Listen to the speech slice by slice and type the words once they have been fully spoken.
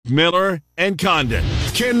Miller and Condon.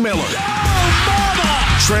 Ken Miller.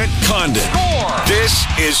 Trent Condon. This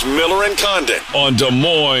is Miller and Condon on Des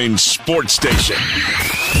Moines Sports Station.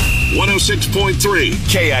 106.3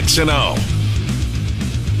 KXNO.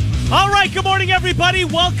 All right, good morning, everybody.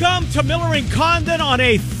 Welcome to Miller and Condon on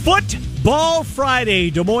a Football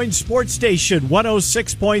Friday. Des Moines Sports Station,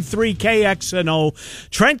 106.3 KXNO.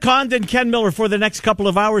 Trent Condon, Ken Miller for the next couple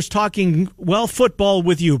of hours talking, well, football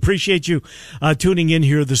with you. Appreciate you tuning in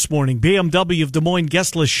here this morning. BMW of Des Moines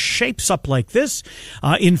guest list shapes up like this.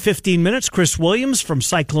 In 15 minutes, Chris Williams from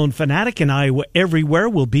Cyclone Fanatic and Iowa Everywhere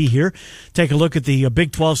will be here. Take a look at the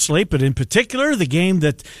Big 12 slate, but in particular, the game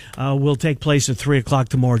that will take place at 3 o'clock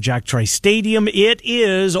tomorrow, Jack Trice Stadium. It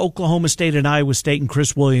is Oklahoma State and Iowa State, and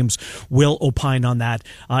Chris Williams will opine on that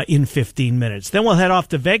in 15 minutes. Then we'll head off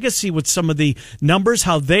to Vegas, see what some of the numbers,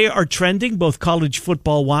 how they are trending, both college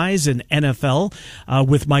football-wise and NFL,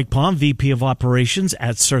 with Mike Palm, VP of Operations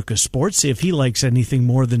at Circa Sports, see if he likes anything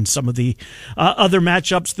more than some of the other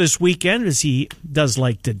matchups this weekend, as he does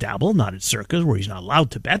like to dabble, not at Circa, where he's not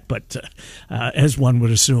allowed to bet, but as one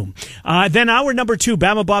would assume. Then hour number 2,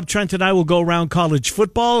 Bama Bob, Trent, and I will go around college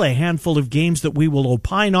football, a handful of games that we will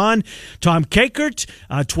opine on. Tom Kakert,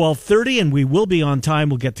 12:30, and we will be on time.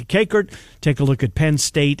 We'll get to Kakert, take a look at Penn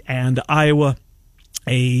State and Iowa,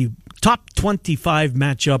 a top 25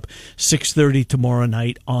 matchup, 6:30 tomorrow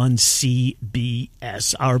night on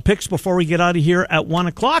CBS. Our picks before we get out of here at 1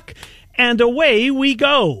 o'clock, and away we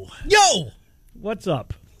go. Yo! What's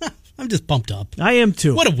up? I'm just pumped up. I am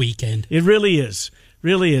too. What a weekend. It really is.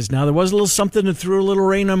 Really is. Now, there was a little something that threw a little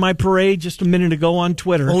rain on my parade just a minute ago on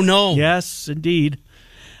Twitter. Oh, no. Yes, indeed.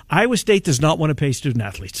 Iowa State does not want to pay student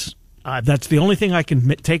athletes. That's the only thing I can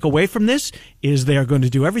take away from this, is they are going to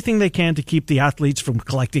do everything they can to keep the athletes from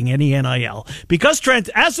collecting any NIL. Because, Trent,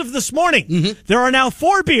 as of this morning, there are now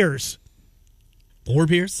 4 beers. 4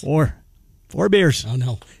 beers? 4 beers. Oh,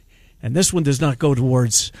 no. And this one does not go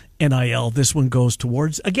towards NIL. This one goes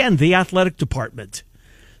towards, again, the athletic department.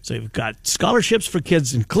 So you've got scholarships for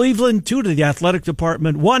kids in Cleveland, 2 to the athletic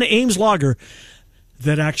department, 1 Ames Lager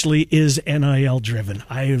that actually is NIL driven.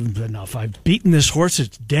 I've beaten this horse.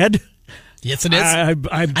 It's dead. Yes, it is. I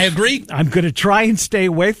agree. I'm going to try and stay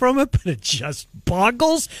away from it, but it just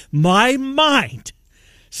boggles my mind.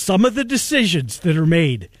 Some of the decisions that are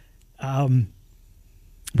made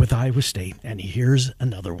with Iowa State. And here's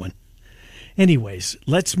another one. Anyways,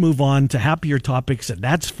 let's move on to happier topics, and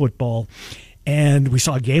that's football. And we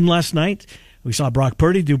saw a game last night. We saw Brock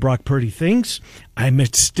Purdy do Brock Purdy things. I'm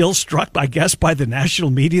still struck, I guess, by the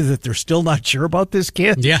national media that they're still not sure about this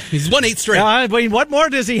kid. Yeah, he's won 8 straight. I mean, what more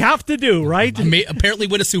does he have to do, right? Apparently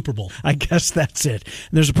win a Super Bowl. I guess that's it.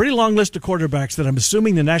 And there's a pretty long list of quarterbacks that I'm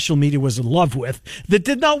assuming the national media was in love with that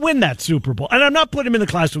did not win that Super Bowl. And I'm not putting him in the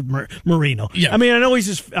class with Marino. Yeah. I mean, I know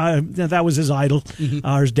he's that was his idol,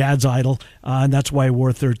 his dad's idol, and that's why he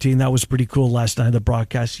wore 13. That was pretty cool last night, the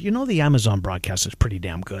broadcast. You know, the Amazon broadcast is pretty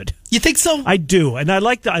damn good. You think so? I do, and I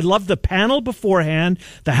love the panel beforehand,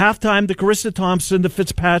 the halftime, the Carissa Thompson, the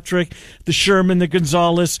Fitzpatrick, the Sherman, the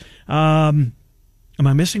Gonzalez. Am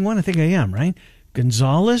I missing one? I think I am, right?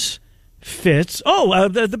 Gonzalez, Fitz. Oh,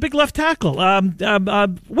 the big left tackle,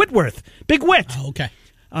 Whitworth, Big Whit. Oh, okay.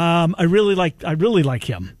 I really like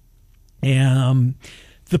him.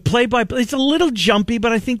 The play-by-play, it's a little jumpy,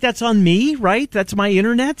 but I think that's on me, right? That's my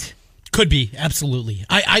internet. Could be, absolutely.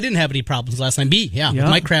 I didn't have any problems last night. With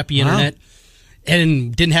my crappy internet,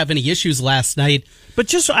 and didn't have any issues last night. But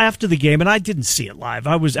just after the game, and I didn't see it live.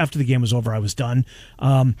 After the game was over, I was done.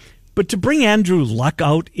 But to bring Andrew Luck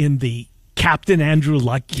out in the Captain Andrew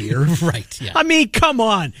Luck gear, right? Yeah. I mean, come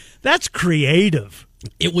on, that's creative.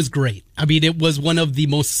 It was great. I mean, it was one of the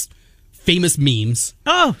most famous memes.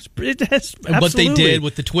 Oh, it is, absolutely. What they did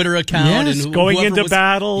with the Twitter account, yes, and going into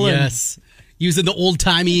battle. Yes. Using the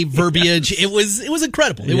old-timey verbiage. It was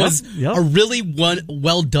incredible. It was a really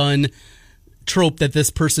well done trope that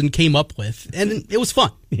this person came up with, and it was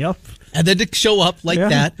fun. Yep. And then to show up like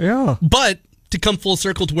that. Yeah. But to come full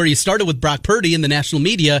circle to where you started with Brock Purdy in the national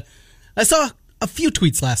media, I saw a few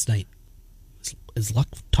tweets last night. Is Luck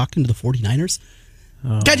talking to the 49ers?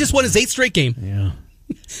 Guy just won his 8th straight game. Yeah.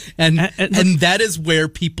 And that is where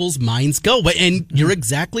people's minds go. And you're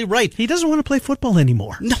exactly right. He doesn't want to play football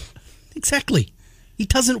anymore. No. Exactly. He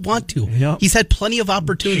doesn't want to. Yep. He's had plenty of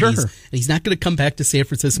opportunities. Sure. And he's not going to come back to San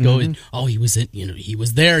Francisco and he was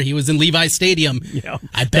there. He was in Levi Stadium. Yeah.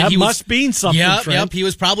 I bet that must mean something. Yep. He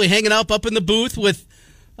was probably hanging out up in the booth with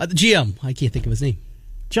the GM. I can't think of his name.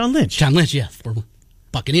 John Lynch. John Lynch, yeah, former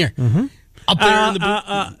Buccaneer. Up there in the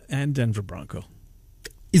booth. And Denver Bronco.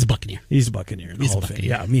 He's a Buccaneer. He's a Buccaneer. He's a Buccaneer.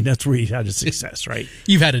 Yeah, I mean, that's where he had his success, right?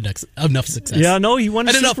 You've had enough success. Yeah, no, he won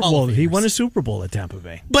a Super Bowl. He won a Super Bowl at Tampa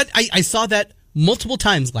Bay. But I saw that multiple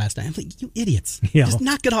times last night. I'm like, you idiots. Yeah. Just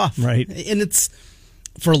knock it off. Right. And it's,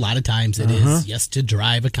 for a lot of times, it is just to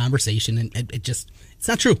drive a conversation, and it's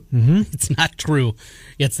not true. Mm-hmm. It's not true.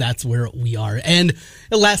 That's where we are. And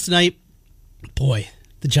last night, boy,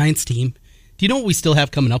 the Giants team, do you know what we still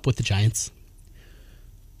have coming up with the Giants?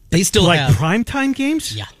 They still have primetime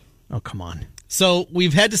games? Yeah. Oh, come on. So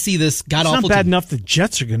we've had to see this god-awful It's not bad team. enough the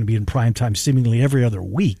Jets are going to be in primetime seemingly every other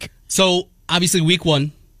week. So, obviously, week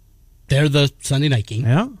one, they're the Sunday night game.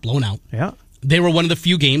 Yeah. Blown out. Yeah. They were one of the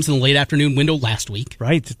few games in the late afternoon window last week.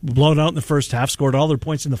 Right. Blown out in the first half, scored all their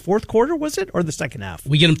points in the fourth quarter, was it? Or the second half?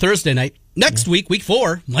 We get them Thursday night. Next week, week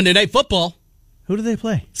 4, Monday Night Football. Who do they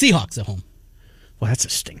play? Seahawks at home. Well, that's a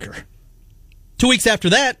stinker. 2 weeks after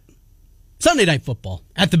that, Sunday Night Football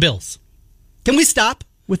at the Bills. Can we stop?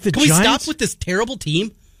 With the Can Giants? we stop with this terrible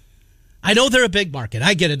team? I know they're a big market.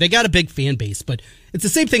 I get it. They got a big fan base, but it's the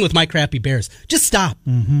same thing with my crappy Bears. Just stop.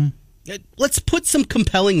 Mm-hmm. Let's put some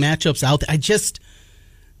compelling matchups out there.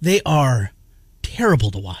 They are terrible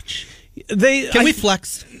to watch. Can we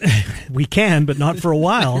flex? We can, but not for a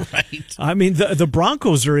while. Right. I mean, the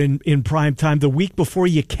Broncos are in prime time the week before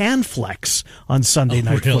you can flex on Sunday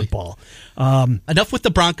Night Football. Enough with the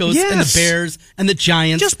Broncos and the Bears and the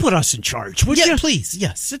Giants. Just put us in charge, would you? Please,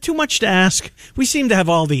 yes. Is it too much to ask? We seem to have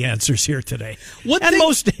all the answers here today.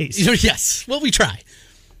 Most days. Yes. Well, we try.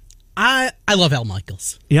 I love Al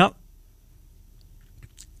Michaels. Yep.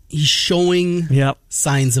 He's showing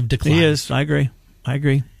signs of decline. He is. I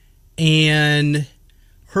agree. And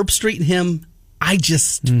Herb Street and him, it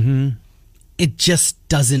just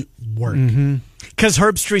doesn't work. Because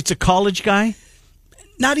Herb Street's a college guy?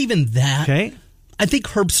 Not even that. Okay. I think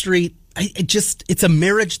Herb Street, it's a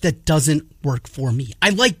marriage that doesn't work for me. I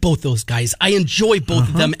like both those guys. I enjoy both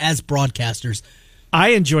of them as broadcasters. I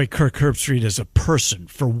enjoy Kirk Herbstreit as a person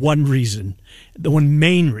for one reason, the one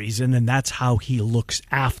main reason, and that's how he looks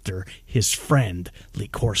after his friend, Lee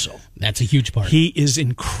Corso. That's a huge part. He is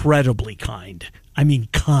incredibly kind. I mean,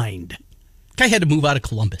 kind. Guy had to move out of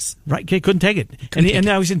Columbus. Right, couldn't take it. And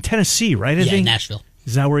now he's in Tennessee, right? Nashville.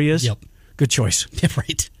 Is that where he is? Yep. Good choice. Yeah,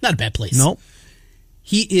 right. Not a bad place. Nope.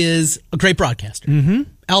 He is a great broadcaster. Mm-hmm.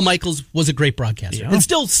 Al Michaels was a great broadcaster. And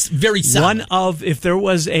still very solid. If there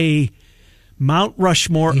was a Mount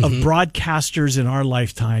Rushmore of broadcasters in our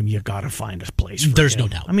lifetime, you got to find a place for There's him. no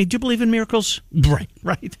doubt. I mean, do you believe in miracles?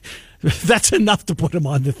 Right. That's enough to put him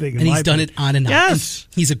on the thing. And he's done it on and on. Yes.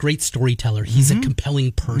 And he's a great storyteller. He's a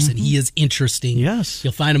compelling person. He is interesting. Yes.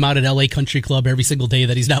 You'll find him out at LA Country Club every single day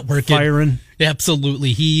that he's not working. Firing.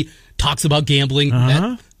 Absolutely. He talks about gambling.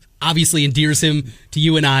 That obviously endears him to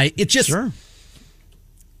you and I. It just,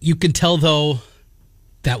 you can tell, though,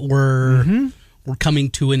 that we're coming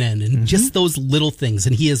to an end. And just those little things.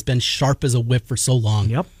 And he has been sharp as a whip for so long.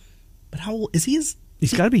 Yep. But how old is he?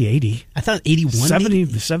 He's got to be 80. I thought 81. 70,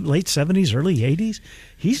 late 70s, early 80s.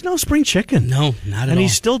 He's no spring chicken. No, not at all. And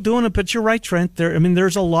he's still doing it. But you're right, Trent.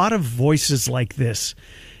 There's a lot of voices like this.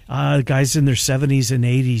 Guys in their 70s and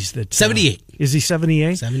 80s. 78. Is he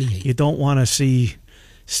 78? 78. You don't want to see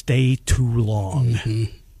stay too long.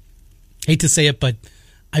 Hate to say it, but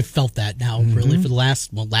I felt that now really for the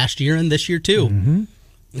last year and this year too. And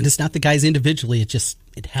it's not the guys individually.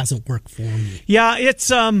 It hasn't worked for me. Yeah,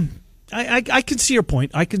 it's I can see your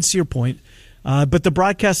point. But the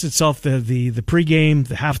broadcast itself, the pregame,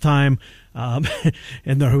 the halftime,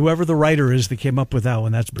 and whoever the writer is that came up with that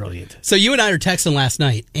one, that's brilliant. So you and I are texting last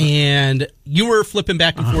night, and you were flipping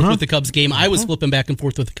back and forth with the Cubs game. I was flipping back and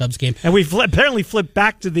forth with the Cubs game, and we apparently flipped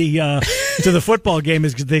back to the football game.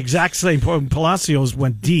 Is the exact same. Palacios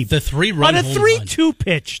went deep. The 3-run on a 3-2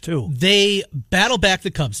 pitch too. They battle back.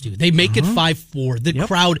 The Cubs do. They make it 5-4. The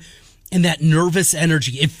crowd. And that nervous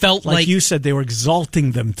energy. It felt like you said, they were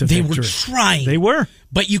exalting them to victory. They were trying. They were.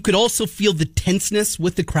 But you could also feel the tenseness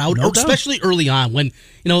with the crowd, especially early on when,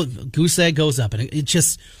 goose egg goes up. And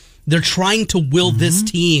they're trying to will this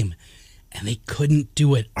team. And they couldn't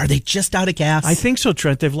do it. Are they just out of gas? I think so,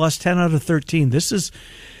 Trent. They've lost 10 out of 13.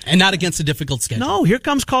 And not against a difficult schedule. No, here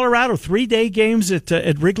comes Colorado. 3-day games at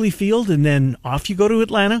Wrigley Field, and then off you go to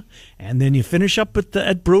Atlanta, and then you finish up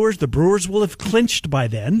at Brewers. The Brewers will have clinched by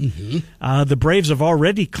then. The Braves have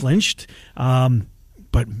already clinched.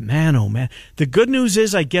 But man, oh man, the good news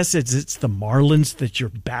is, I guess it's the Marlins that you're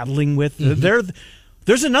battling with.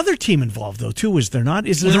 There's another team involved, though, too, is there not?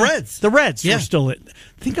 Is there the not? Reds. The Reds are still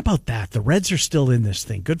think about that. The Reds are still in this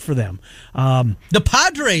thing. Good for them. The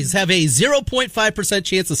Padres have a 0.5%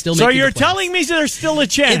 chance of still making the playoffs. So you're telling me there's still a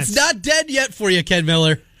chance? It's not dead yet for you, Ken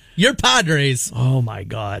Miller. Your Padres. Oh, my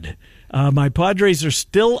God. My Padres are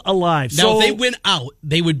still alive. Now, if they win out,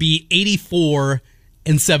 they would be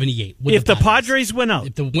 84-78. If the Padres win out.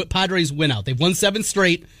 If the Padres win out. They've won 7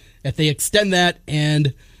 straight. If they extend that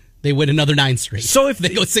and they win another 9 straight. So if they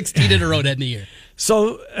go 16 in a row to end the year.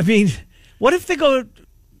 So, I mean, what if they go...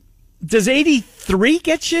 Does 83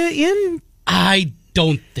 get you in? I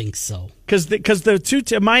don't think so. Because the two...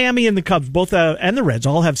 Miami and the Cubs, both and the Reds,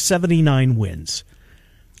 all have 79 wins.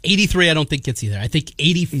 83, I don't think gets you there. I think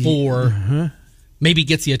 84 maybe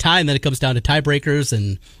gets you a tie, and then it comes down to tiebreakers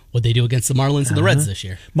and what they do against the Marlins and the Reds this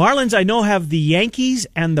year. Marlins, I know, have the Yankees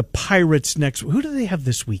and the Pirates next. Who do they have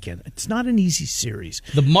this weekend? It's not an easy series.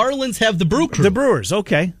 The Marlins have the Brew Crew. The Brewers,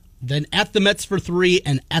 okay. Then at the Mets for 3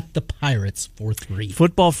 and at the Pirates for 3.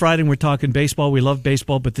 Football Friday, we're talking baseball. We love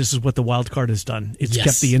baseball, but this is what the wild card has done. It's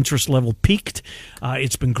kept the interest level peaked.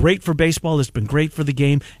 It's been great for baseball. It's been great for the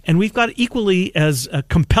game. And we've got equally as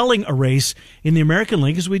compelling a race in the American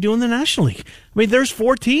League as we do in the National League. I mean, there's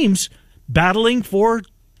 4 teams battling for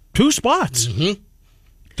 2 spots.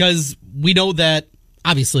 Because we know that,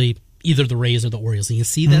 obviously, either the Rays or the Orioles. And you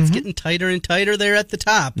see that's getting tighter and tighter there at the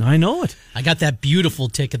top. I know it. I got that beautiful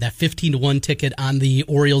ticket, that 15-1 ticket on the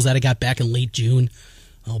Orioles that I got back in late June.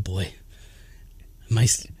 Oh, boy. Do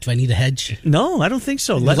I need a hedge? No, I don't think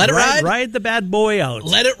so. Let it ride. Ride the bad boy out.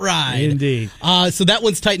 Let it ride. Indeed. So that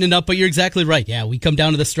one's tightening up, but you're exactly right. Yeah, we come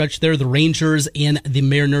down to the stretch there. The Rangers and the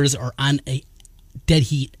Mariners are on a dead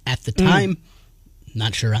heat at the time.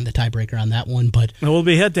 Not sure on the tiebreaker on that one, but we'll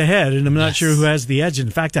be head to head, and I'm not sure who has the edge. In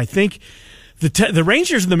fact, I think the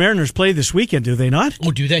Rangers and the Mariners play this weekend. Do they not?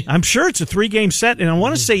 Oh, do they? I'm sure it's a 3-game set, and I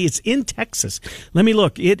want to say it's in Texas. Let me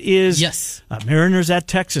look. It is Mariners at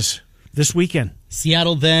Texas this weekend.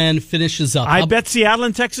 Seattle then finishes up. I bet Seattle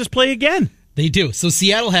and Texas play again. They do. So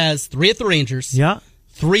Seattle has 3 at the Rangers,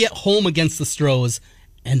 3 at home against the Stros,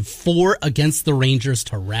 and 4 against the Rangers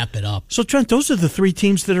to wrap it up. So, Trent, those are the 3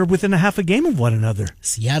 teams that are within a half a game of one another.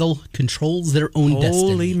 Seattle controls their own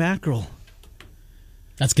destiny. Holy mackerel.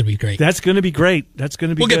 That's going to be great. That's going to be great. That's going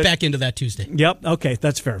to be We'll good. get back into that Tuesday. Yep. Okay,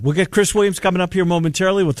 that's fair. We'll get Chris Williams coming up here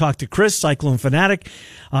momentarily. We'll talk to Chris, Cyclone fanatic.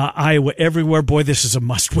 Iowa everywhere. Boy, this is a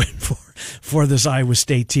must-win for this Iowa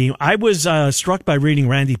State team. I was struck by reading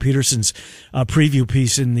Randy Peterson's preview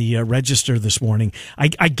piece in the Register this morning.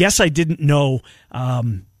 I guess I didn't know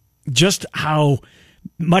just how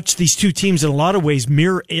much these two teams in a lot of ways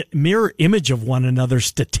mirror image of one another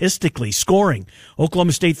statistically. Scoring,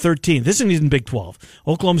 Oklahoma State 13. This isn't even Big 12.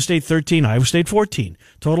 Oklahoma State 13, Iowa State 14.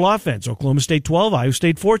 Total offense, Oklahoma State 12, Iowa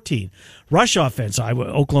State 14. Rush offense,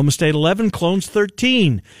 Oklahoma State 11, Clones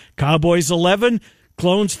 13. Cowboys 11,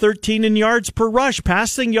 Clones 13 in yards per rush.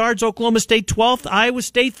 Passing yards, Oklahoma State 12th, Iowa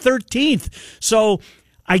State 13th. So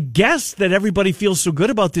I guess that everybody feels so good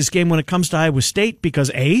about this game when it comes to Iowa State because,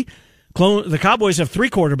 the Cowboys have 3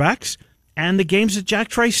 quarterbacks, and the game's at Jack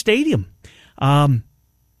Trice Stadium.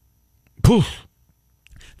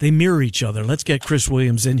 They mirror each other. Let's get Chris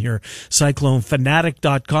Williams in here.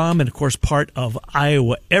 CycloneFanatic.com, and, of course, part of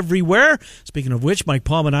Iowa Everywhere. Speaking of which, Mike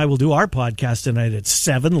Palm and I will do our podcast tonight at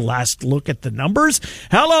 7. Last look at the numbers.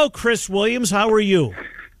 Hello, Chris Williams. How are you?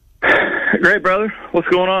 Great, brother. What's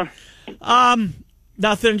going on?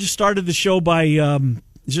 Nothing. Just started the show by...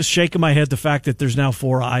 just shaking my head the fact that there's now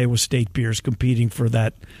 4 Iowa State beers competing for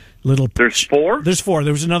that little... There's 4? There's 4.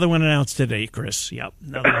 There was another one announced today, Chris. Yep.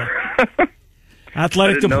 Another one.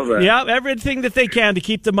 Athletic. I didn't know that. Yeah, everything that they can to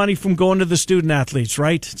keep the money from going to the student athletes,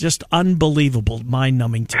 right? Just unbelievable,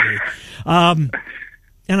 mind-numbing to me.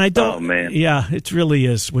 And I don't... Oh, man. Yeah, it really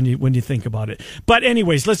is when you think about it. But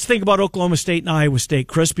anyways, let's think about Oklahoma State and Iowa State,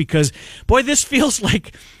 Chris, because, boy, this feels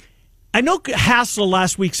like... I know Hassel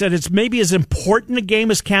last week said it's maybe as important a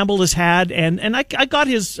game as Campbell has had, and I got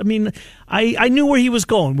his. I mean, I knew where he was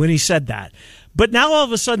going when he said that. But now all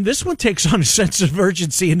of a sudden, this one takes on a sense of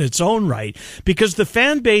urgency in its own right because the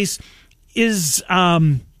fan base is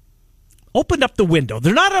opened up the window.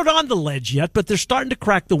 They're not out on the ledge yet, but they're starting to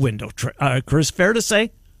crack the window. Chris, fair to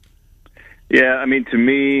say? Yeah, I mean, to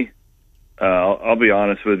me, I'll be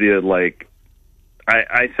honest with you. Like,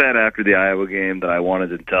 I said after the Iowa game that I wanted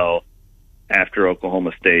to tell. After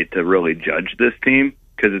Oklahoma State to really judge this team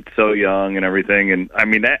because it's so young and everything. And I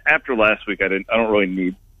mean, after last week, I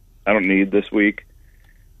don't need this week.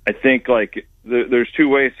 I think like there's 2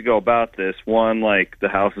 ways to go about this. One, like the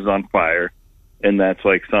house is on fire, and that's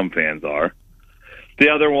like some fans are. The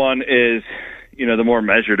other one is, the more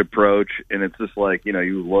measured approach, and it's just like,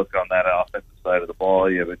 you look on that offensive side of the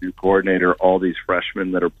ball, you have a new coordinator, all these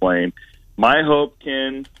freshmen that are playing. My hope,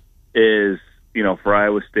 Ken, is for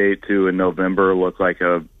Iowa State to, in November, look like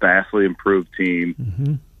a vastly improved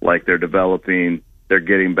team, like they're developing they're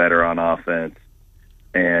getting better on offense,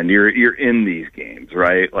 and you're in these games,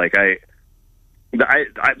 right? Like I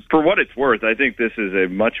for what it's worth, I think this is a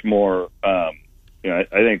much more, I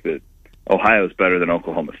think that Ohio's better than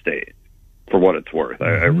Oklahoma State for what it's worth.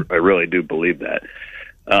 I really do believe that.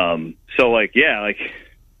 So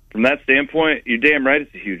from that standpoint, you're damn right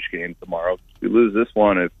it's a huge game tomorrow. If you lose this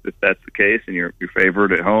one, if that's the case, and you're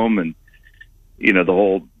favored at home, and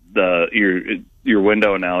your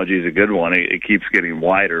window analogy is a good one. It keeps getting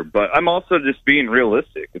wider, but I'm also just being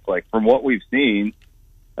realistic. It's like from what we've seen.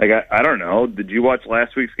 Like I don't know. Did you watch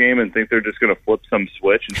last week's game and think they're just going to flip some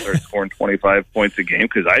switch and start scoring 25 points a game?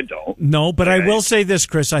 Because I don't. No, but I will say this,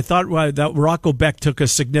 Chris. I thought that Rocco Beck took a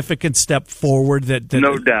significant step forward. That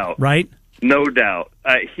no doubt, right? No doubt.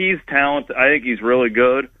 He's talented. I think he's really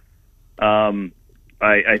good.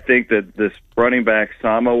 I think that this running back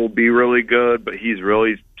Sama will be really good, but he's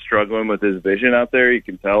really struggling with his vision out there. You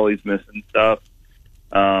can tell he's missing stuff.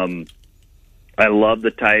 I love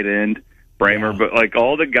the tight end. Bramer, but like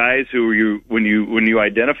all the guys when you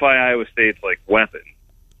identify Iowa State's like weapons,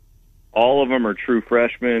 all of them are true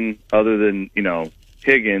freshmen, other than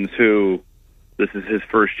Higgins, who this is his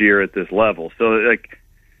first year at this level. So like,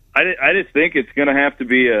 I just think it's going to have to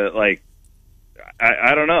be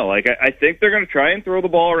I don't know. Like I think they're going to try and throw the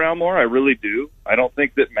ball around more. I really do. I don't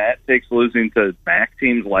think that Matt takes losing to MAC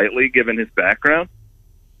teams lightly, given his background.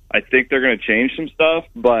 I think they're going to change some stuff,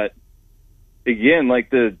 but again, like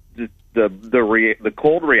the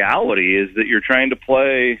cold reality is that you're trying to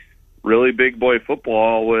play really big boy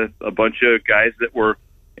football with a bunch of guys that were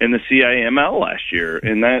in the CIML last year,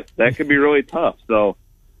 and that could be really tough. So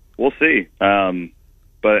we'll see.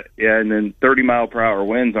 But yeah, and then 30-mile-per-hour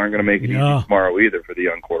winds aren't going to make it easy tomorrow either for the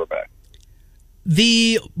young quarterback.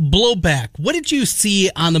 The blowback, what did you see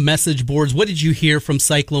on the message boards? What did you hear from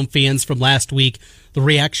Cyclone fans from last week? The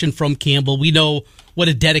reaction from Campbell. We know what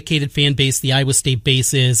a dedicated fan base the Iowa State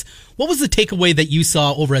base is. What was the takeaway that you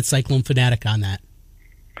saw over at Cyclone Fanatic on that?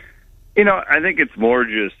 I think it's more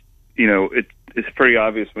just, it's pretty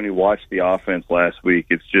obvious when you watch the offense last week.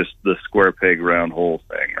 It's just the square peg round hole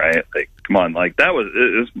thing, right? Like, come on, like it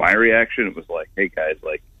was my reaction. It was like, hey guys,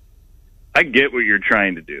 like I get what you're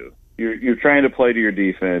trying to do. You're trying to play to your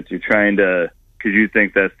defense. You're trying to, because you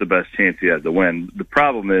think that's the best chance you have to win. The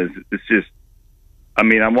problem is, it's just,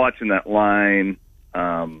 I'm watching that line,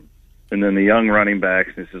 and then the young running backs,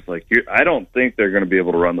 and it's just like, I don't think they're going to be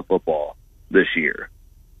able to run the football this year.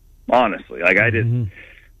 Honestly, like I just, maybe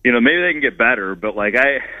they can get better, but like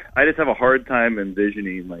I just have a hard time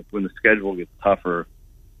envisioning, like when the schedule gets tougher,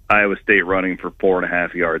 Iowa State running for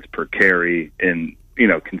 4.5 yards per carry and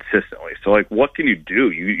consistently. So like, what can you do?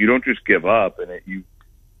 You don't just give up, and you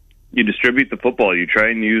distribute the football. You try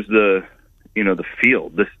and use the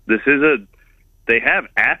field. This is they have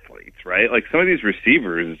athletes, right? Like some of these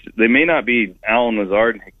receivers, they may not be Allen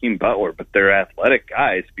Lazard and Hakeem Butler, but they're athletic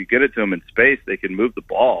guys. If you get it to them in space, they can move the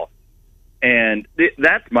ball. And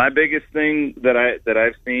that's my biggest thing that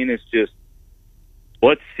I've seen is just,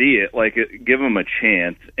 let's see it, like give them a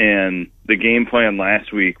chance. And the game plan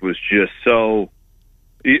last week was just so,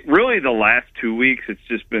 really the last 2 weeks, it's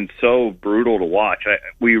just been so brutal to watch.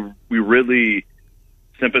 We really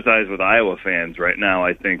sympathize with Iowa fans right now,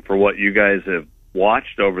 I think, for what you guys have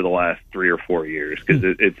watched over the last 3 or 4 years, because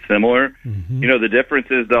it's similar. Mm-hmm. The difference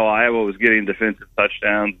is, though, Iowa was getting defensive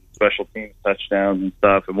touchdowns, special teams touchdowns and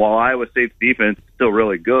stuff, and while Iowa State's defense is still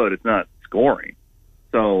really good, it's not scoring.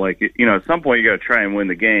 So, like, at some point you got to try and win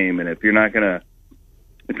the game, and if you're not gonna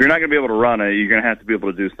be able to run it, you're gonna have to be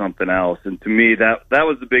able to do something else. And to me, that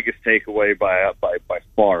was the biggest takeaway by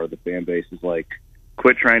far. The fan base is like,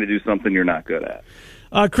 quit trying to do something you're not good at.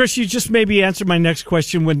 Chris, you just maybe answered my next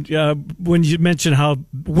question when you mentioned how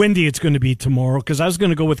windy it's going to be tomorrow, because I was going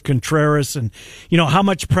to go with Contreras and, how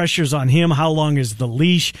much pressure's on him, how long is the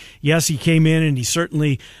leash. Yes, he came in and he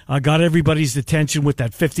certainly got everybody's attention with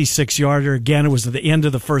that 56-yarder. Again, it was at the end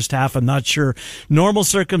of the first half. I'm not sure normal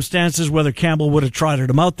circumstances whether Campbell would have trotted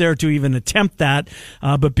him out there to even attempt that,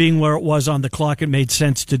 but being where it was on the clock, it made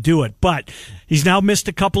sense to do it. But he's now missed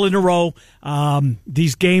a couple in a row.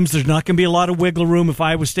 These games, there's not going to be a lot of wiggle room if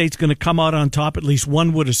Iowa State's going to come out on top, at least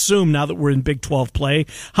one would assume, now that we're in Big 12 play.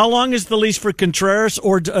 How long is the leash for Contreras,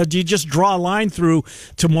 or do you just draw a line through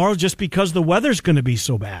tomorrow just because the weather's going to be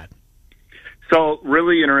so bad? So,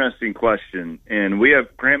 really interesting question. And we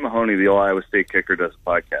have Grant Mahoney, the Iowa State kicker, does a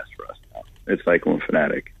podcast for us now. It's Cyclone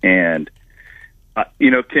Fanatic. And,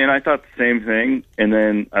 Ken, I thought the same thing. And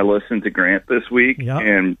then I listened to Grant this week. Yep.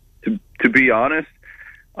 And to be honest,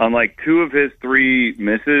 on like 2 of his 3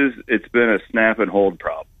 misses, it's been a snap and hold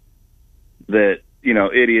problem. That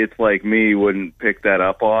idiots like me wouldn't pick that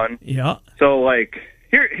up on. Yeah. So, like,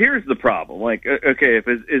 here's the problem. Like, okay,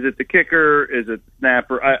 is it the kicker? Is it the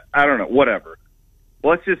snapper? I don't know, whatever.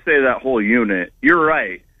 Let's just say that whole unit. You're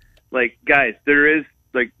right. Like, guys, there's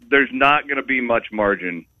not going to be much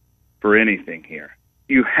margin for anything here.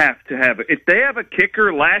 You have to have it. If they have a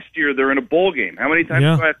kicker last year, they're in a bowl game. How many times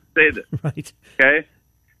do I have to say this? Right. Okay?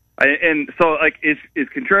 And so, like, is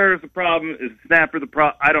Contreras the problem? Is Snapper the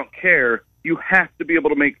problem? I don't care. You have to be able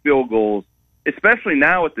to make field goals, especially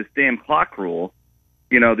now with this damn clock rule.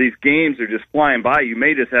 These games are just flying by. You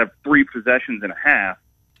may just have 3 possessions and a half.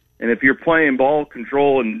 And if you're playing ball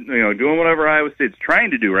control and, doing whatever Iowa State's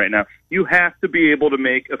trying to do right now, you have to be able to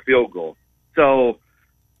make a field goal. So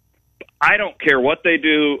I don't care what they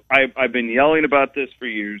do. I've been yelling about this for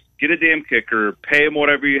years. Get a damn kicker. Pay him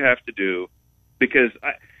whatever you have to do. Because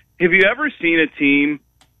have you ever seen a team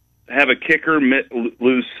have a kicker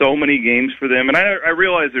lose so many games for them? And I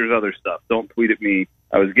realize there's other stuff. Don't tweet at me.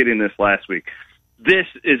 I was getting this last week. This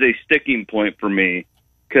is a sticking point for me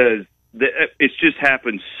because it's just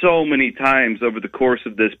happened so many times over the course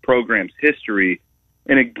of this program's history.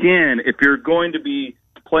 And again, if you're going to be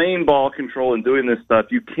playing ball control and doing this stuff,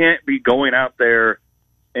 you can't be going out there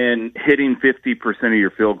and hitting 50% of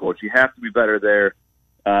your field goals. You have to be better there.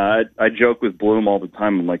 I joke with Bloom all the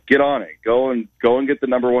time. I'm like, get on it. Go and get the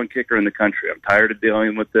number 1 kicker in the country. I'm tired of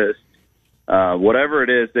dealing with this. Whatever it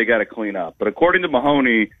is, they got to clean up. But according to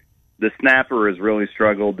Mahoney, the snapper has really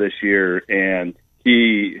struggled this year, and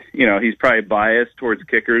he's probably biased towards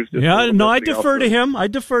kickers. Yeah, no, I defer to him. I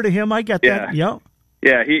get that. Yeah.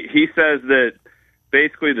 Yeah, he says that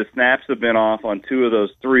basically the snaps have been off on 2 of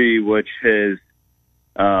those 3, which has,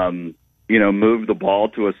 moved the ball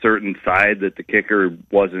to a certain side that the kicker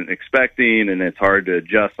wasn't expecting, and it's hard to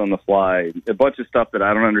adjust on the fly. A bunch of stuff that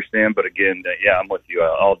I don't understand, but again, I'm with you.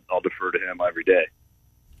 I'll defer to him every day.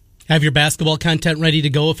 Have your basketball content ready to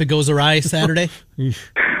go if it goes awry Saturday? We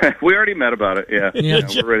already met about it. Yeah,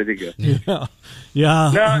 we're ready to go.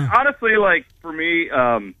 Yeah. No, honestly, like for me,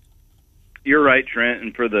 you're right, Trent,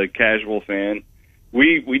 and for the casual fan,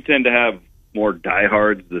 we tend to have more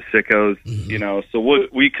diehards, the sickos, So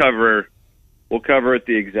we'll cover it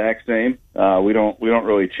the exact same. We don't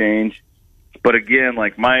really change. But again,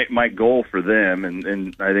 like my goal for them,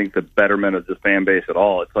 and I think the betterment of the fan base at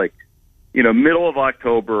all, it's like, middle of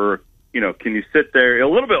October, can you sit there a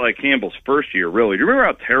little bit like Campbell's first year, really? Do you remember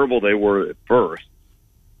how terrible they were at first?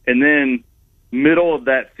 And then middle of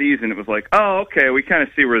that season, it was like, oh, okay, we kind of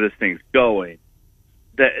see where this thing's going.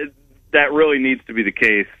 That really needs to be the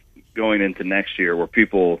case going into next year where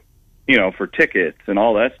people, for tickets and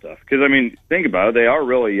all that stuff. Because, think about it. They are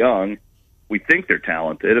really young. We think they're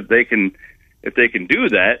talented. If they can do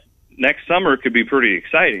that, next summer could be pretty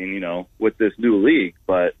exciting, with this new league.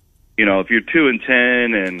 But, if you're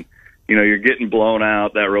 2-10 and, you're getting blown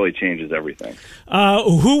out, that really changes everything.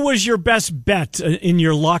 Who was your best bet in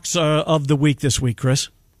your locks of the week this week, Chris?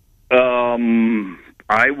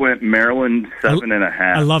 I went Maryland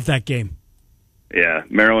 7.5. I love that game. Yeah,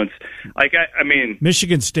 Maryland's like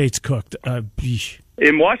Michigan State's cooked.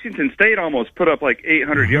 And Washington State almost put up like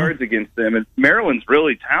 800 yards against them, and Maryland's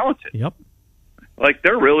really talented. Yep, like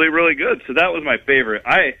they're really, really good. So that was my favorite.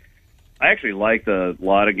 I actually liked a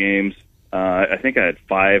lot of games. I think I had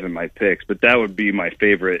 5 in my picks, but that would be my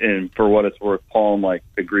favorite. And for what it's worth, Paul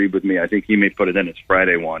agreed with me. I think he may put it in his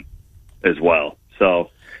Friday one as well. So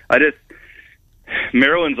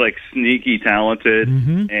Maryland's like sneaky talented,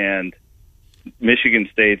 and Michigan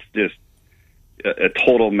State's just a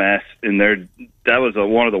total mess. And that was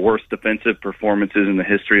one of the worst defensive performances in the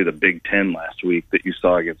history of the Big Ten last week that you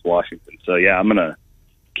saw against Washington. So yeah, I'm gonna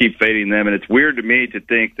keep fading them. And it's weird to me to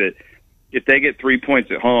think that if they get 3 points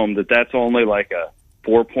at home, that's only like a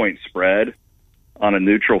 4-point spread on a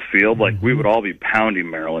neutral field. Like we would all be pounding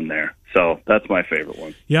Maryland there. So that's my favorite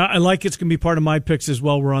one. Yeah, I like it's going to be part of my picks as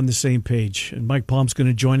well. We're on the same page. And Mike Palm's going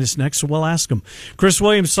to join us next, so we'll ask him. Chris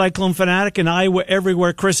Williams, Cyclone Fanatic, and Iowa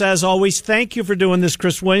everywhere. Chris, as always, thank you for doing this,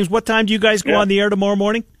 Chris Williams. What time do you guys go on the air tomorrow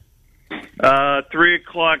morning?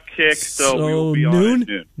 3:00 kick, so we will be on at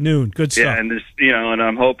noon. Noon, good stuff. Yeah, and and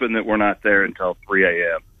I'm hoping that we're not there until 3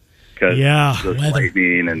 a.m. because the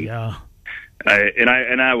lightning and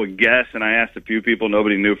I would guess, and I asked a few people,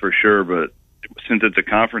 nobody knew for sure, but since it's a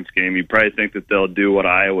conference game, you probably think that they'll do what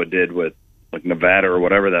Iowa did with like Nevada or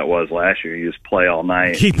whatever that was last year. You just play all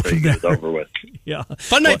night until you get it over with. Yeah,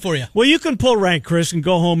 fun night for you. Well, you can pull rank, Chris, and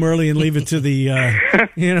go home early and leave it to the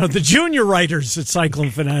the junior writers at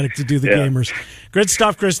Cyclone Fanatic to do the gamers. Good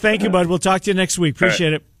stuff, Chris. Thank you, bud. We'll talk to you next week.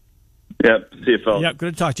 Appreciate it. Yep. See you, fellas. Yeah,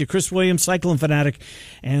 good to talk to you. Chris Williams, Cyclone Fanatic,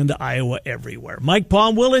 and Iowa Everywhere. Mike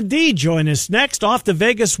Palm will indeed join us next. Off to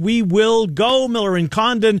Vegas we will go. Miller and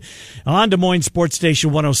Condon on Des Moines Sports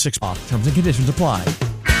Station 106. Terms and conditions apply.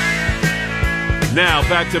 Now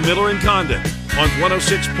back to Miller and Condon on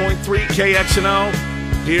 106.3 KXNO.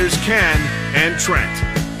 Here's Ken and Trent.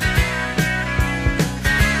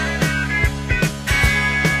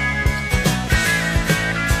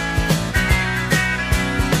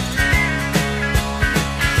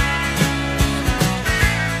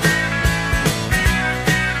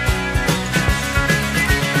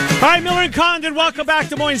 All right, Miller and Condon, welcome back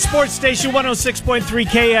to Des Moines Sports Station 106.3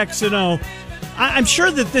 KXNO. I'm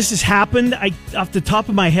sure that this has happened. Off the top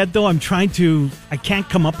of my head, though, I can't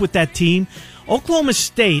come up with that team. Oklahoma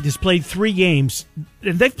State has played 3 games,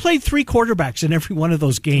 and they've played 3 quarterbacks in every one of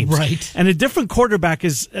those games. Right. And a different quarterback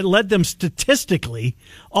has led them statistically.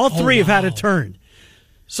 All 3 have had a turn.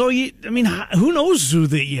 So, who knows who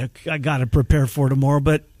you got to prepare for tomorrow,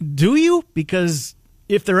 but do you? Because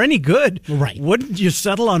if they're any good, right, wouldn't you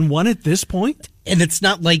settle on one at this point? And it's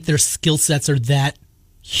not like their skill sets are that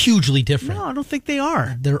hugely different. No, I don't think they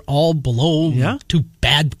are. They're all below 2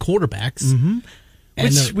 bad quarterbacks. Mm-hmm.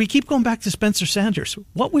 And we keep going back to Spencer Sanders.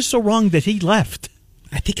 What was so wrong that he left?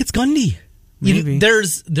 I think it's Gundy. Maybe.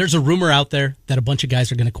 There's a rumor out there that a bunch of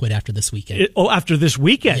guys are going to quit after this weekend. After this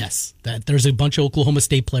weekend? Yes. That there's a bunch of Oklahoma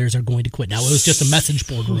State players are going to quit. Now, it was just a message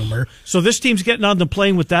board rumor. So this team's getting on the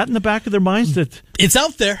plane with that in the back of their minds? That it's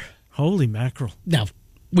out there. Holy mackerel. Now,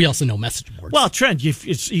 we also know message boards. Well, Trent,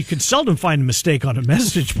 you can seldom find a mistake on a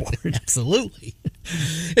message board. Absolutely.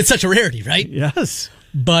 It's such a rarity, right? Yes.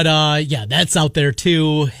 But, that's out there,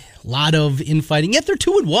 too. A lot of infighting. Yet they're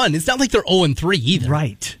 2-1. It's not like they're 0-3 either.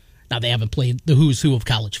 Right. Now, they haven't played the who's who of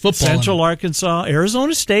college football. Central Arkansas,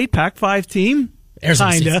 Arizona State, Pac-5 team.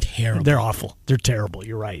 Arizona State's terrible. They're awful. They're terrible.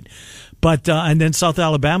 You're right. But and then South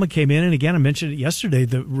Alabama came in, and again, I mentioned it yesterday.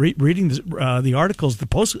 Reading the articles,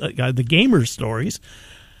 the gamer stories.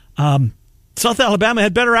 South Alabama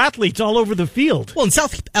had better athletes all over the field. Well, and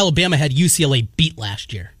South Alabama had UCLA beat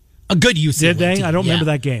last year. A good UCLA Did they? team. I don't remember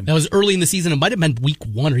that game. That was early in the season. It might have been week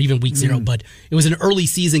 1 or even week 0, but it was an early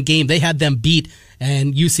season game. They had them beat,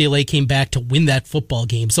 and UCLA came back to win that football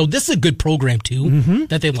game. So this is a good program, too,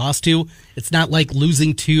 that they lost to. It's not like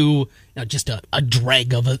losing to just a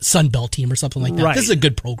drag of a Sun Belt team or something like that. Right. This is a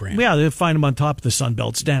good program. Yeah, they'll find them on top of the Sun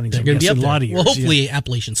Belt standings. They're going to be up there. A lot of years. Well, hopefully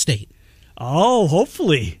Appalachian State. Oh,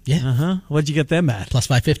 hopefully. Yeah. What'd you get them at? Plus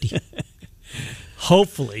 550.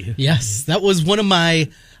 Hopefully. Yes, that was one of my.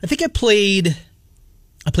 I think I played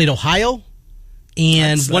Ohio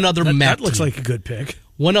and one other MAC. That looks like a good pick.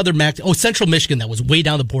 One other MAC. Oh, Central Michigan. That was way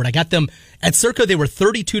down the board. I got them at Circa. They were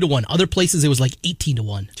 32-1. Other places it was like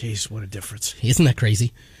 18-1. Jeez, what a difference! Isn't that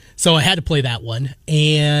crazy? So I had to play that one,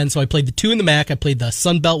 and so I played the 2 in the MAC. I played the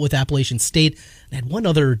Sun Belt with Appalachian State. I had one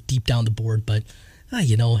other deep down the board, but.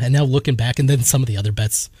 And now looking back, and then some of the other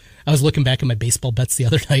bets. I was looking back at my baseball bets the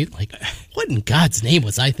other night, like, what in God's name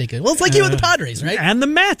was I thinking? Well, it's like you and the Padres, right? And the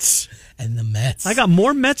Mets. I got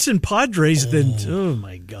more Mets and Padres than, oh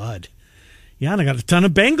my God. Yeah, and I got a ton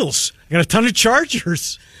of Bengals. I got a ton of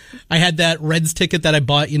Chargers. I had that Reds ticket that I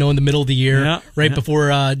bought, in the middle of the year, before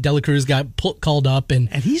Dela Cruz got called up. And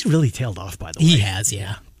he's really tailed off, by the way. He has,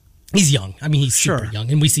 yeah. He's young. I mean, he's super young,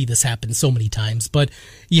 and we see this happen so many times. But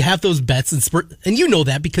you have those bets, and you know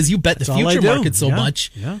that because you bet the future market so much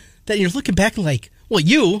that you're looking back and like, well,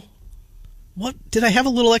 what did I have a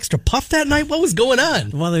little extra puff that night? What was going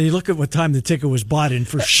on? Well, then you look at what time the ticket was bought in.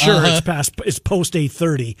 For sure, it's post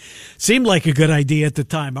 8:30. Seemed like a good idea at the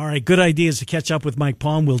time. All right, good idea is to catch up with Mike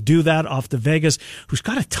Palm. We'll do that off to Vegas, who's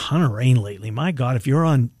got a ton of rain lately. My God, if you're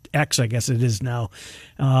on X, I guess it is now,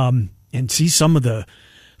 and see some of the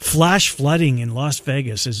flash flooding in Las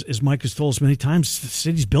Vegas, as Mike has told us many times, the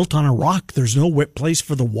city's built on a rock. There's no place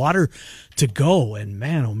for the water to go. And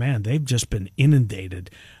man, oh man, they've just been inundated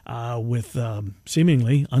with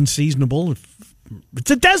seemingly unseasonable.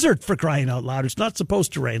 It's a desert, for crying out loud. It's not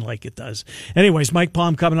supposed to rain like it does. Anyways, Mike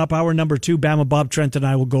Palm coming up, hour number 2. Bama Bob Trent and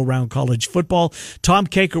I will go around college football. Tom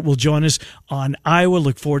Kakert will join us on Iowa.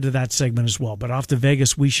 Look forward to that segment as well. But off to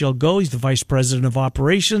Vegas we shall go. He's the Vice President of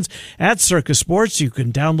Operations at Circa Sports. You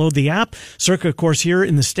can download the app. Circa, of course, here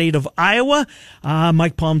in the state of Iowa.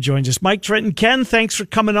 Mike Palm joins us. Mike, Trent, and Ken, thanks for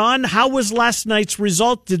coming on. How was last night's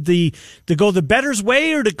result? Did it go the better's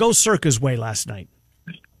way or did it go Circa's way last night?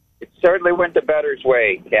 It certainly went the better's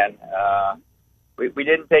way, Ken. We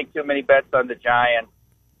didn't take too many bets on the Giants.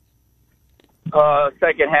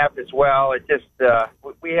 Second half as well. It just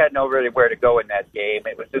we had no really where to go in that game.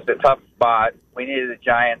 It was just a tough spot. We needed the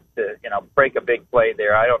Giants to break a big play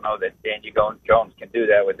there. I don't know that Daniel Jones can do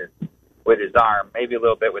that with his with his arm, maybe a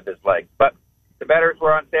little bit with his leg. But the bettors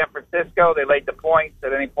were on San Francisco. They laid the points.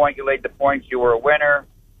 At any point you laid the points, you were a winner.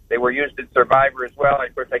 They were used in Survivor as well.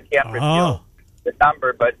 Of course, I can't reveal the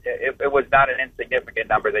number, but it was not an insignificant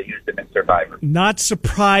number that used them in Survivor. Not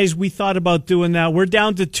surprised. We thought about doing that. We're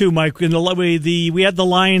down to 2, Mike. We had the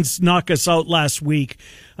Lions knock us out last week.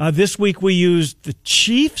 This week we used the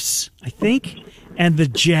Chiefs, I think, and the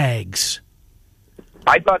Jags.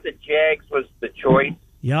 I thought the Jags was the choice.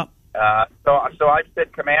 Yep. So I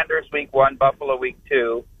said Commanders week 1, Buffalo week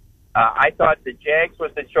 2. I thought the Jags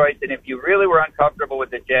was the choice, and if you really were uncomfortable with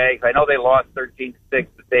the Jags, I know they lost 13-6 the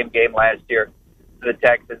same game last year to the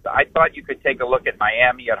Texans. I thought you could take a look at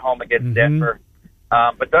Miami at home against Denver.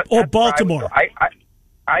 But Baltimore.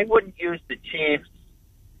 I wouldn't use the Chiefs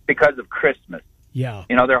because of Christmas. Yeah.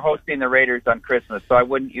 You know, they're hosting the Raiders on Christmas, so I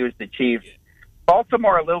wouldn't use the Chiefs.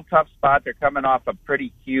 Baltimore, a little tough spot. They're coming off a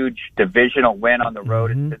pretty huge divisional win on the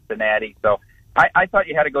road in Cincinnati. So I thought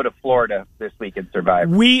you had to go to Florida this week in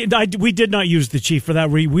Survivor. We did not use the Chief for that.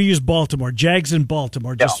 We used Baltimore, Jags in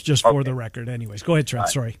Baltimore, just for the record. Anyways, go ahead, Trent.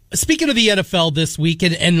 Sorry. Speaking of the NFL this week,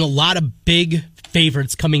 and a lot of big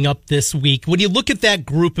favorites coming up this week, when you look at that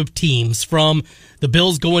group of teams, from the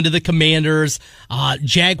Bills going to the Commanders,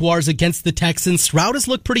 Jaguars against the Texans, Stroud has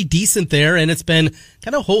looked pretty decent there, and it's been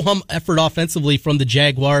kind of ho-hum effort offensively from the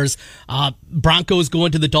Jaguars. Broncos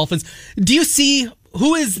going to the Dolphins. Do you see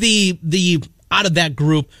who is the out of that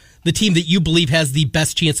group, the team that you believe has the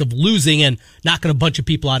best chance of losing and knocking a bunch of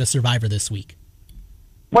people out of Survivor this week?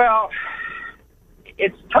 Well,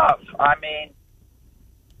 it's tough. I mean,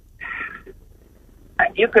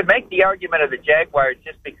 you could make the argument of the Jaguars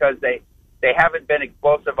just because they haven't been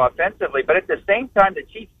explosive offensively, but at the same time, the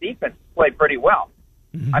Chiefs' defense played pretty well.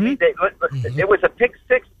 I mean, it was a pick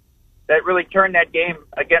six that really turned that game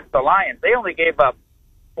against the Lions. They only gave up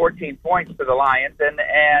 14 points to the Lions, and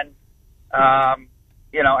then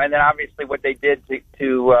obviously what they did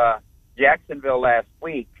to Jacksonville last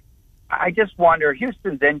week. I just wonder,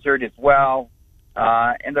 Houston's injured as well,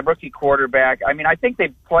 and the rookie quarterback. I mean, I think they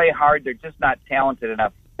play hard. They're just not talented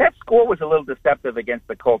enough. That score was a little deceptive against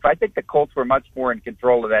the Colts. I think the Colts were much more in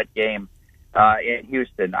control of that game in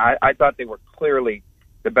Houston. I thought they were clearly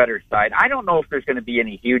the better side. I don't know if there's going to be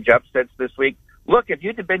any huge upsets this week. Look, if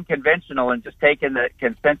you'd have been conventional and just taken the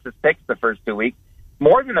consensus picks the first 2 weeks,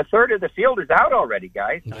 more than a third of the field is out already,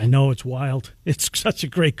 guys. I know, it's wild. It's such a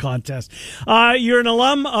great contest. You're an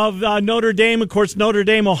alum of Notre Dame, of course, Notre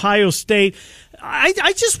Dame, Ohio State.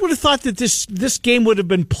 I just would have thought that this game would have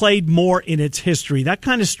been played more in its history. That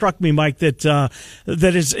kind of struck me, Mike, that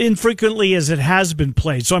as infrequently as it has been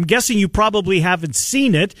played. So I'm guessing you probably haven't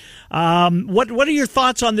seen it. What are your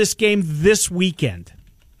thoughts on this game this weekend?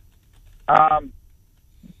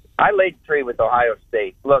 I laid 3 with Ohio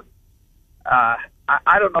State. Look,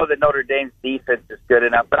 I don't know that Notre Dame's defense is good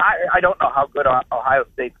enough, but I don't know how good Ohio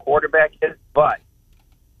State's quarterback is, but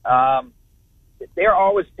they're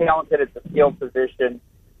always talented at the skill position,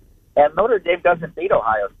 and Notre Dame doesn't beat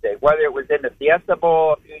Ohio State, whether it was in the Fiesta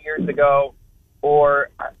Bowl a few years ago, or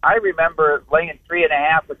I remember laying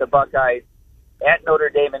 3.5 with the Buckeyes at Notre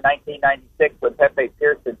Dame in 1996 when Pepe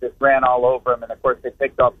Pearson just ran all over them, and of course they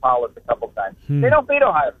picked off Paulus a couple times. They don't beat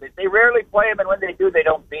Ohio State. They rarely play them, and when they do, they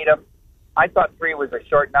don't beat them. I thought 3 was a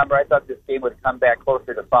short number. I thought this game would come back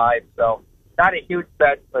closer to 5. So not a huge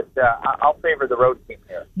bet, but I'll favor the road team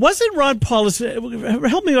here. Wasn't Ron Paulus,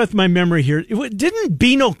 help me with my memory here, didn't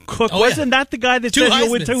Bino Cook, wasn't that the guy that said you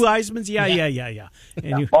with 2 Heismans? Yeah.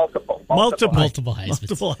 And Multiple Heismans.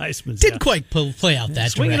 Multiple Heismans. Didn't quite play out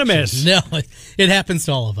that swing direction. and a miss. No, it happens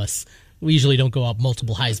to all of us. We usually don't go out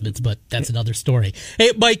multiple Heismans, but that's another story.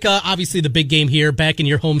 Hey, Mike, obviously the big game here back in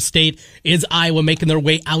your home state is Iowa making their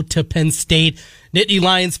way out to Penn State. Nittany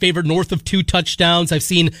Lions favored north of 2 touchdowns. I've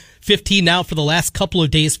seen 15 now for the last couple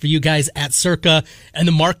of days for you guys at Circa, and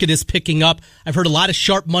the market is picking up. I've heard a lot of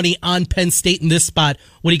sharp money on Penn State in this spot.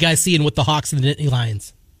 What are you guys seeing with the Hawks and the Nittany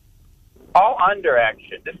Lions? All under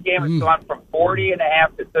action. This game has gone from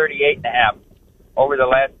 40.5 to 38.5 over the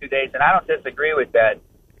last 2 days, and I don't disagree with that.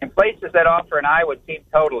 In places that offer an Iowa team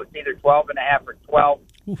total, it's either 12.5 or 12.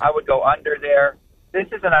 I would go under there. This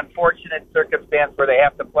is an unfortunate circumstance where they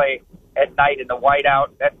have to play at night in the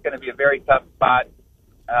whiteout. That's going to be a very tough spot.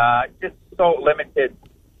 Just so limited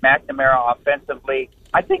McNamara offensively.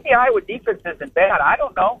 I think the Iowa defense isn't bad. I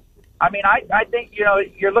don't know. I mean, I think,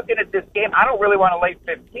 you're looking at this game. I don't really want to lay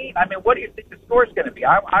 15. I mean, what do you think the score is going to be?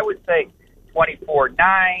 I would say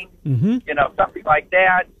 24-9, something like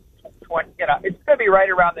that. It's going to be right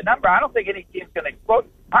around the number. I don't think any team's going to explode.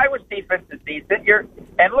 Iowa's defense is decent.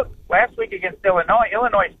 And look, last week against Illinois,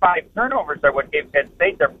 Illinois' 5 turnovers are what gave Penn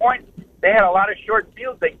State their points. they had a lot of short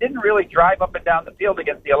fields. They didn't really drive up and down the field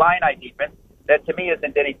against the Illini defense. That, to me,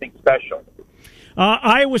 isn't anything special.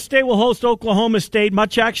 Iowa State will host Oklahoma State.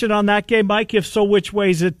 Much action on that game, Mike? If so, which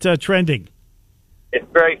way is it trending? It's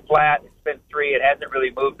very flat. It's been 3. It hasn't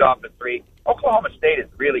really moved off of 3. Oklahoma State is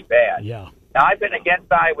really bad. Yeah. Now, I've been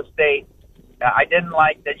against Iowa State. I didn't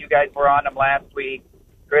like that you guys were on them last week.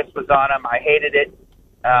 Chris was on them. I hated it.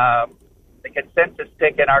 The consensus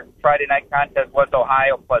pick in our Friday night contest was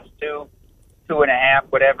Ohio plus 2,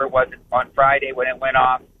 2.5, whatever it was on Friday when it went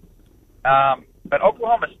off. But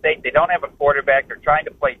Oklahoma State, they don't have a quarterback. They're trying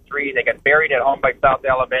to play 3. They got buried at home by South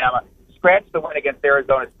Alabama. Scratch the win against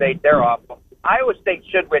Arizona State. They're awful. Iowa State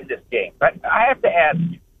should win this game. But I have to ask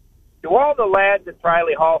you, do all the lads at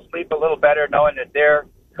Riley Hall sleep a little better knowing that their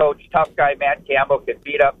coach, tough guy Matt Campbell, could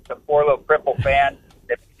beat up some poor little cripple fan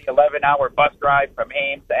that made the 11-hour bus ride from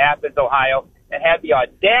Ames to Athens, Ohio, and have the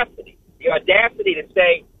audacity to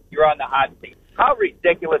say you're on the hot seat? How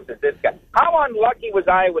ridiculous is this guy? How unlucky was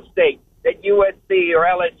Iowa State that USC or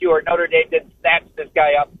LSU or Notre Dame didn't snatch this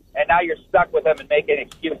guy up, and now you're stuck with him and making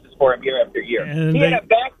excuses for him year after year? He had a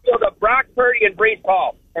backfield of Brock Purdy and Breece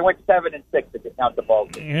Hall. They went 7-6 if you count the ball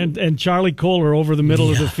game. And Charlie Kohler over the middle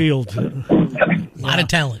of the field. A lot of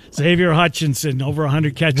talent. Xavier Hutchinson, over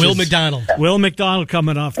 100 catches. Will McDonald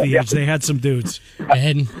coming off the edge. They had some dudes.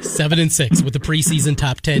 And 7-6 with the preseason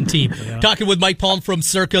top 10 team. Yeah. Talking with Mike Palm from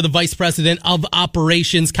Circa, the vice president of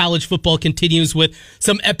operations. College football continues with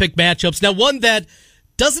some epic matchups. Now, one that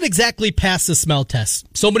doesn't exactly pass the smell test.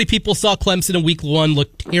 So many people saw Clemson in week 1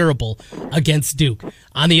 look terrible against Duke.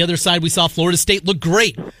 On the other side, we saw Florida State look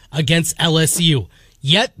great against LSU.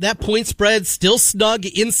 Yet, that point spread still snug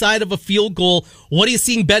inside of a field goal. What are you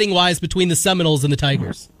seeing betting-wise between the Seminoles and the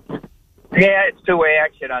Tigers? Yeah, it's two-way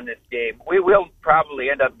action on this game. We will probably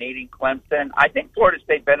end up needing Clemson. I think Florida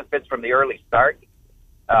State benefits from the early start.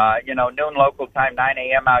 Noon local time, 9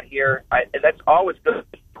 a.m. out here. That's always good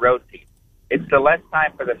for the road team. It's the less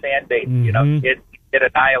time for the fan base, get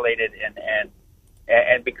annihilated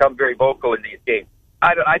and become very vocal in these games.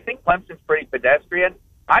 I think Clemson's pretty pedestrian.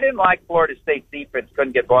 I didn't like Florida State's defense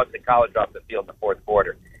couldn't get Boston College off the field in the fourth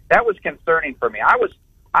quarter. That was concerning for me. I was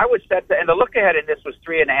set to, and the look ahead in this was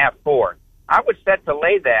 3.5, 4. I was set to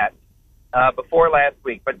lay that before last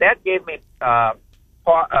week, but that gave me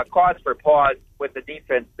cause for pause with the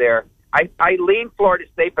defense there. I lean Florida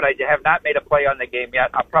State, but I have not made a play on the game yet.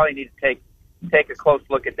 I'll probably need to take a close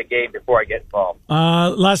look at the game before I get involved.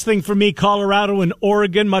 Last thing for me, Colorado and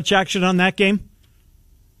Oregon. Much action on that game?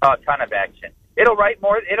 A ton of action. It'll write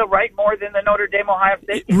more than the Notre Dame Ohio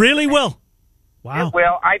State game. It really will. Wow. It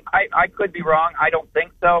will. I could be wrong. I don't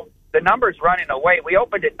think so. The number's running away. We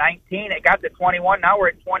opened at 19. It got to 21. Now we're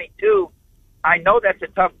at 22. I know that's a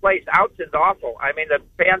tough place. Outs is awful. I mean, the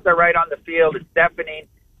fans are right on the field. It's deafening.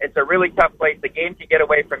 It's a really tough place. The game can get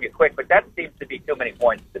away from you quick, but that seems to be too many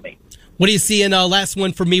points to me. What do you see in last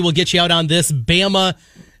one for me? We'll get you out on this. Bama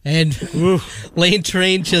and Lane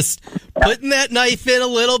Train just putting that knife in a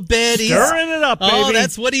little bit. Stirring it up, baby. Oh,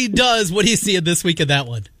 that's what he does. What do you see in this week of that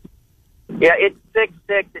one? Yeah, it's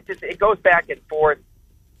 6-6. It goes back and forth.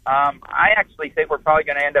 I actually think we're probably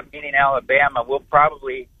going to end up beating Alabama. We'll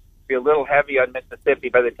probably be a little heavy on Mississippi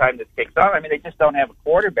by the time this kicks off. I mean, they just don't have a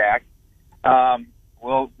quarterback.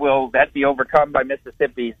 Will that be overcome by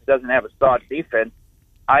Mississippi? Doesn't have a solid defense.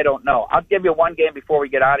 I don't know. I'll give you one game before we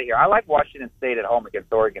get out of here. I like Washington State at home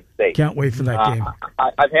against Oregon State. Can't wait for that game.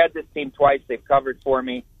 I've had this team twice. They've covered for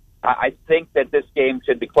me. I think that this game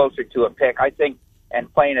should be closer to a pick. I think,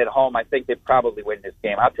 and playing at home, I think they probably win this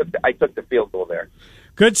game. I took the field goal there.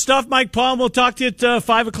 Good stuff, Mike Palm. We'll talk to you at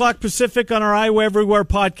 5 o'clock Pacific on our Iowa Everywhere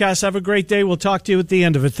podcast. Have a great day. We'll talk to you at the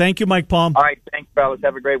end of it. Thank you, Mike Palm. All right. Thanks, fellas.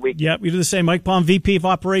 Have a great week. Yep, you do the same. Mike Palm, VP of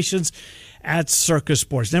Operations at Circa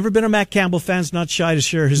Sports. Never been a Matt Campbell fan. Not shy to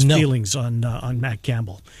share his feelings on Matt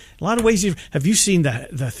Campbell. A lot of ways. Have you seen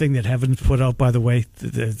the thing that Heaven put out, by the way,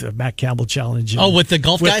 the Matt Campbell challenge? With the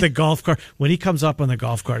golf guy? With the golf cart. When he comes up on the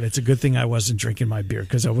golf cart, it's a good thing I wasn't drinking my beer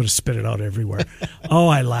because I would have spit it out everywhere. Oh,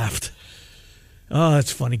 I laughed. Oh,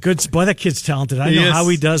 that's funny. Good boy, that kid's talented. I know how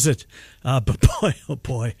he does it. But boy, oh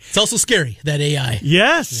boy. It's also scary, that AI.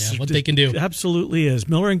 Yes. Yeah, what they can do. It absolutely is.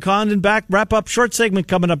 Miller and Condon back. Wrap up short segment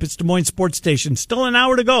coming up. It's Des Moines Sports Station. Still an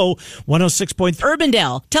hour to go. 106.3.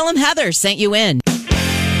 Urbandale. Tell him Heather sent you in.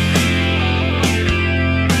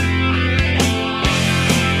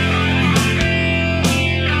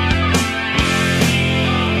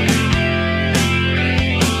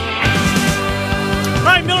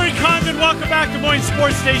 Welcome back to Des Moines Sports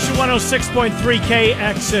Sports Station 106.3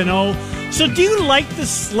 KXNO. So do you like the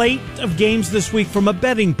slate of games this week from a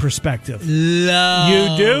betting perspective? Love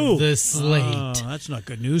you do? The slate. Oh, that's not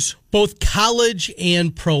good news. Both college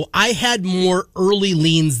and pro. I had more early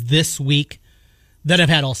leans this week than I've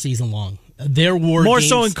had all season long. There were more games,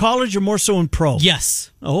 so in college or more so in pro?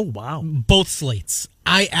 Yes. Oh, wow. Both slates.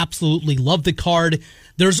 I absolutely love the card.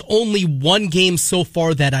 There's only one game so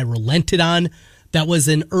far that I relented on. That was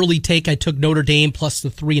an early take. I took Notre Dame plus the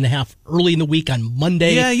 3.5 early in the week on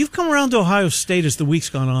Monday. Yeah, you've come around to Ohio State as the week's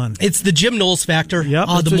gone on. It's the Jim Knowles factor. Yep,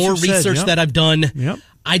 the more research that I've done,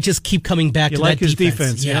 I just keep coming back to like that his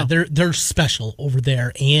defense. Yeah, they're special over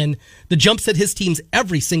there. And the jumps that his team's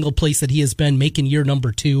every single place that he has been making year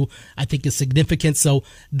number 2, I think is significant. So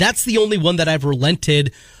that's the only one that I've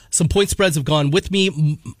relented. Some point spreads have gone with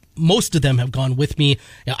me. Most of them have gone with me.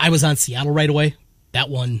 I was on Seattle right away. That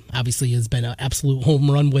one obviously has been an absolute home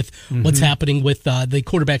run with what's happening with the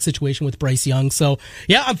quarterback situation with Bryce Young. So,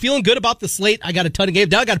 yeah, I'm feeling good about the slate. I got a ton of games.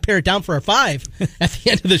 Now I got to pare it down for our 5 at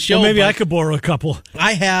the end of the show. Well, maybe I could borrow a couple.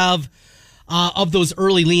 I have, of those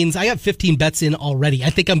early leans, I have 15 bets in already. I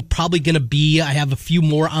think I'm probably going to I have a few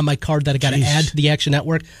more on my card that I got to add to the Action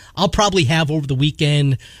Network. I'll probably have over the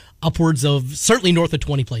weekend upwards of certainly north of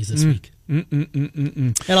 20 plays this week.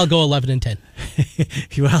 And I'll go 11 and 10.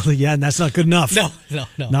 Well, yeah, and that's not good enough. No.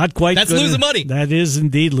 Not quite That's good. losing money. That is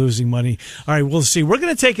indeed losing money. All right, we'll see. We're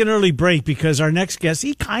going to take an early break because our next guest,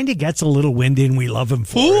 he kind of gets a little windy, and we love him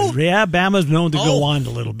for it. Yeah, Bama's known to go on a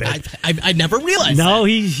little bit. I never realized that. No,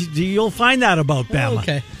 you'll find out about Bama.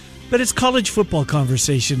 Okay. But it's college football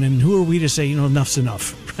conversation, and who are we to say, enough's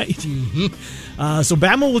enough, right? So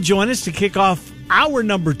Bama will join us to kick off hour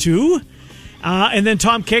number 2. And then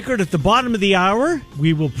Tom Kickert at the bottom of the hour,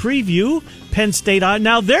 we will preview Penn State.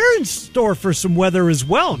 Now they're in store for some weather as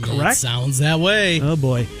well, correct? It sounds that way. Oh,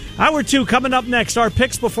 boy. Hour 2 coming up next. Our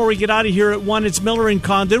picks before we get out of here at 1. It's Miller and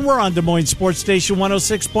Condon. We're on Des Moines Sports Station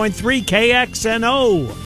 106.3 KXNO.